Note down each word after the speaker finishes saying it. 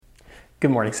Good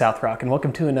morning, South Rock, and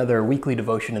welcome to another weekly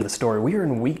devotion in the story. We are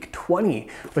in week 20,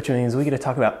 which means we get to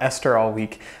talk about Esther all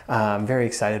week. I'm very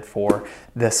excited for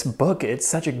this book. It's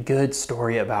such a good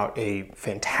story about a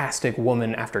fantastic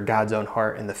woman after God's own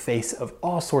heart in the face of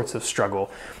all sorts of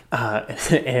struggle.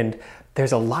 And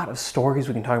there's a lot of stories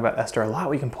we can talk about Esther, a lot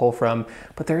we can pull from,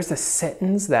 but there's a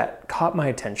sentence that caught my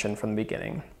attention from the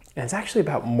beginning, and it's actually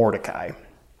about Mordecai.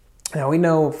 Now, we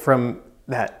know from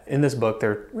that in this book,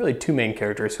 there are really two main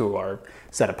characters who are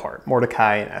set apart,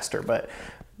 Mordecai and Esther. But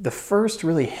the first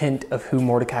really hint of who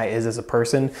Mordecai is as a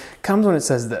person comes when it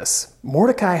says this: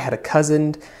 Mordecai had a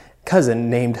cousin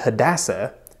named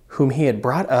Hadassah, whom he had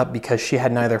brought up because she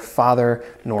had neither father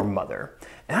nor mother.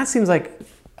 And that seems like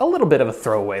a little bit of a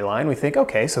throwaway line. We think,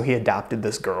 okay, so he adopted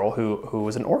this girl who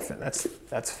was an orphan.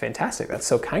 That's fantastic. That's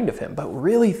so kind of him. But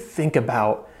really think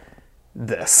about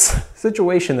this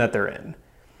situation that they're in.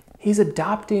 He's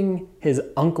adopting his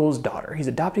uncle's daughter. He's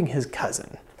adopting his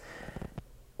cousin,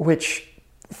 which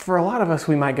for a lot of us,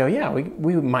 we might go, yeah,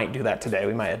 we might do that today.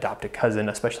 We might adopt a cousin,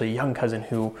 especially a young cousin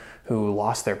who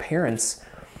lost their parents.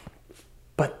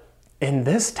 But in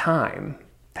this time,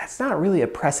 that's not really a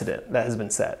precedent that has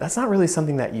been set. That's not really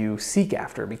something that you seek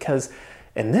after, because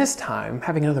in this time,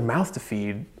 having another mouth to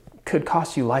feed could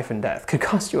cost you life and death, could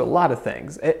cost you a lot of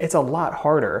things. It's a lot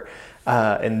harder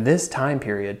in this time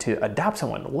period to adopt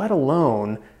someone, let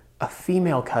alone a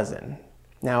female cousin.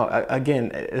 Now, again,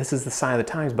 this is the sign of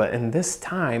the times, but in this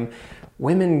time,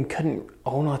 women couldn't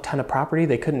own a ton of property.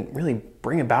 They couldn't really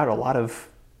bring about a lot of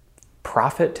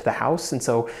profit to the house. And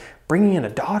so bringing in a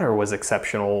daughter was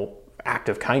exceptional act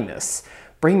of kindness.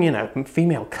 Bringing in a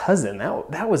female cousin,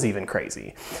 that was even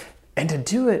crazy. And to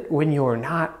do it when you're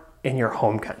not in your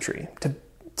home country,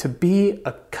 to be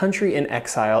a country in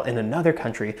exile in another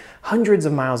country, hundreds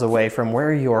of miles away from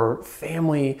where your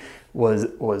family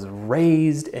was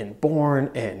raised and born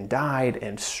and died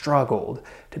and struggled,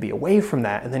 to be away from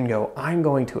that and then go, I'm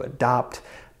going to adopt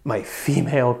my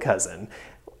female cousin.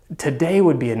 Today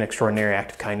would be an extraordinary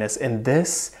act of kindness. In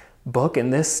this book,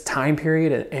 in this time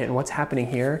period, and what's happening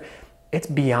here, it's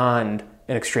beyond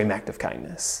an extreme act of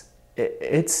kindness.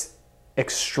 It's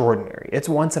extraordinary. It's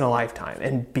once in a lifetime.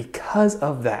 And because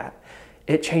of that,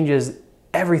 it changes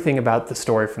everything about the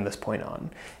story from this point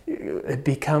on. It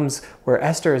becomes where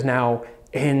Esther is now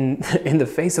in the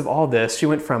face of all this. She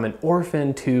went from an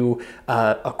orphan to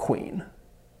a queen.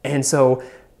 And so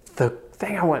the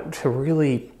thing I want to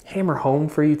really hammer home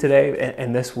for you today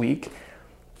and this week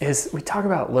is we talk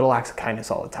about little acts of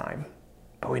kindness all the time,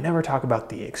 but we never talk about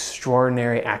the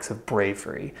extraordinary acts of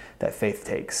bravery that faith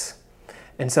takes.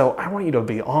 And so I want you to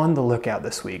be on the lookout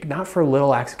this week, not for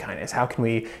little acts of kindness. How can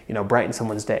we, brighten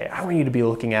someone's day? I want you to be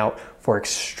looking out for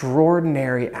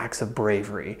extraordinary acts of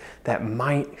bravery that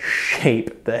might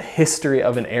shape the history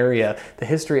of an area, the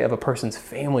history of a person's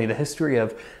family, the history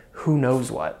of who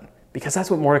knows what. Because that's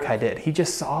what Mordecai did. He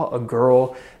just saw a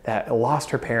girl that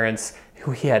lost her parents,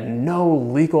 who he had no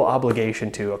legal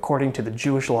obligation to, according to the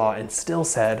Jewish law, and still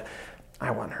said,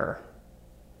 I want her.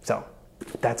 So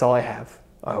that's all I have.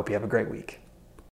 I hope you have a great week.